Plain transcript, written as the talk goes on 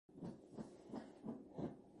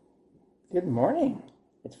Good morning.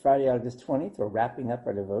 It's Friday, August 20th. We're wrapping up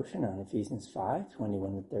our devotion on Ephesians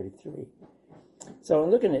 5:21-33. So,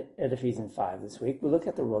 looking at Ephesians 5 this week, we look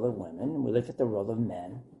at the role of women, we look at the role of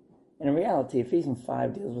men. And in reality, Ephesians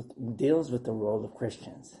 5 deals with the role of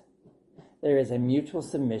Christians. There is a mutual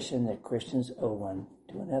submission that Christians owe one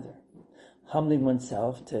to another, humbling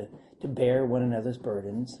oneself to bear one another's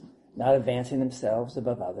burdens, not advancing themselves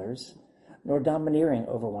above others, nor domineering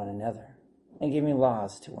over one another, and giving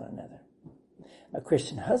laws to one another. A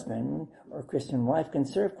Christian husband or a Christian wife can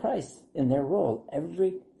serve Christ in their role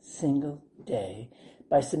every single day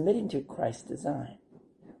by submitting to Christ's design,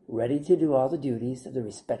 ready to do all the duties of the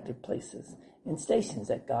respective places and stations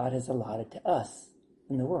that God has allotted to us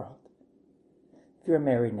in the world. If you're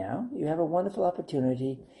married now, you have a wonderful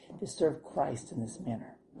opportunity to serve Christ in this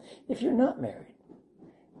manner. If you're not married,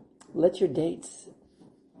 let your dates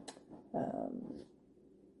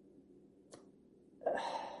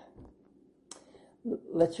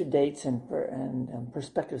and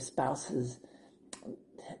prospective spouses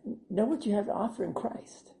know what you have to offer in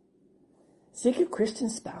Christ. Seek a Christian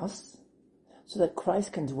spouse so that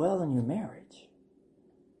Christ can dwell in your marriage.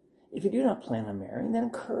 If you do not plan on marrying, then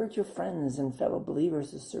encourage your friends and fellow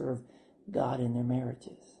believers to serve God in their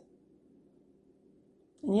marriages.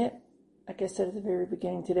 And yet, like I said at the very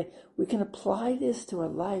beginning today, we can apply this to our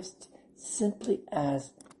lives simply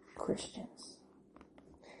as Christians.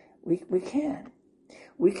 We can.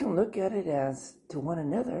 We can look at it as to one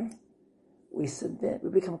another, we submit,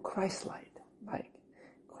 we become Christ-like, like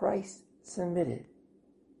Christ submitted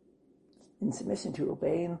in submission to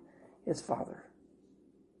obeying his Father.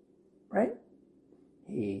 Right?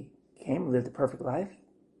 He came, lived a perfect life.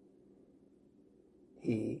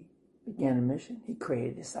 He began a mission. He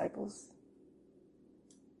created disciples.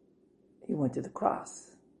 He went to the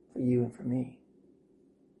cross for you and for me.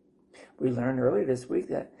 We learned earlier this week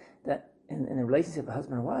that in the relationship of a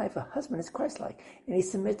husband and wife, a husband is Christ-like, and he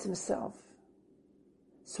submits himself,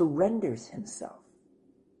 surrenders himself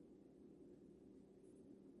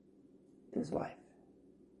to his wife.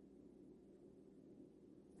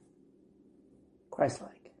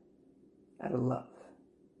 Christ-like, out of love.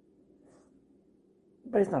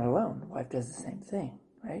 But he's not alone. The wife does the same thing,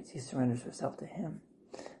 right? She surrenders herself to him,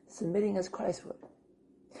 submitting as Christ would.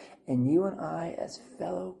 And you and I, as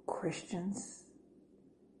fellow Christians,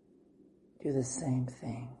 do the same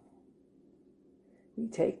thing. We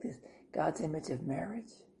take this God's image of marriage,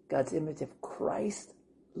 God's image of Christ,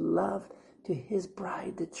 love to his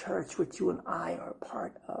bride, the church, which you and I are a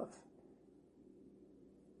part of.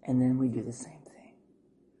 And then we do the same thing.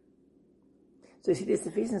 So you see, this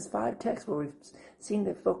Ephesians 5 text where we've seen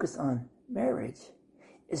the focus on marriage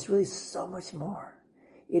is really so much more.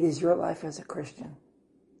 It is your life as a Christian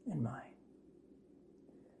and mine.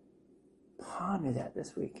 Ponder that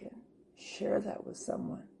this weekend. Share that with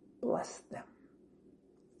someone. Bless them.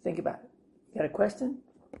 Think about it. Got a question?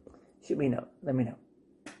 Shoot me a note. Let me know.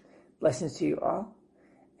 Blessings to you all.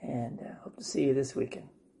 And hope to see you this weekend.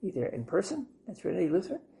 Either in person at Trinity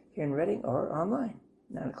Lutheran here in Reading or online,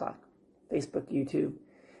 9 o'clock. Facebook, YouTube,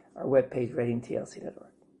 our webpage,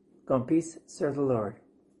 readingtlc.org. Go in peace. Serve the Lord.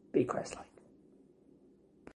 Be Christ-like.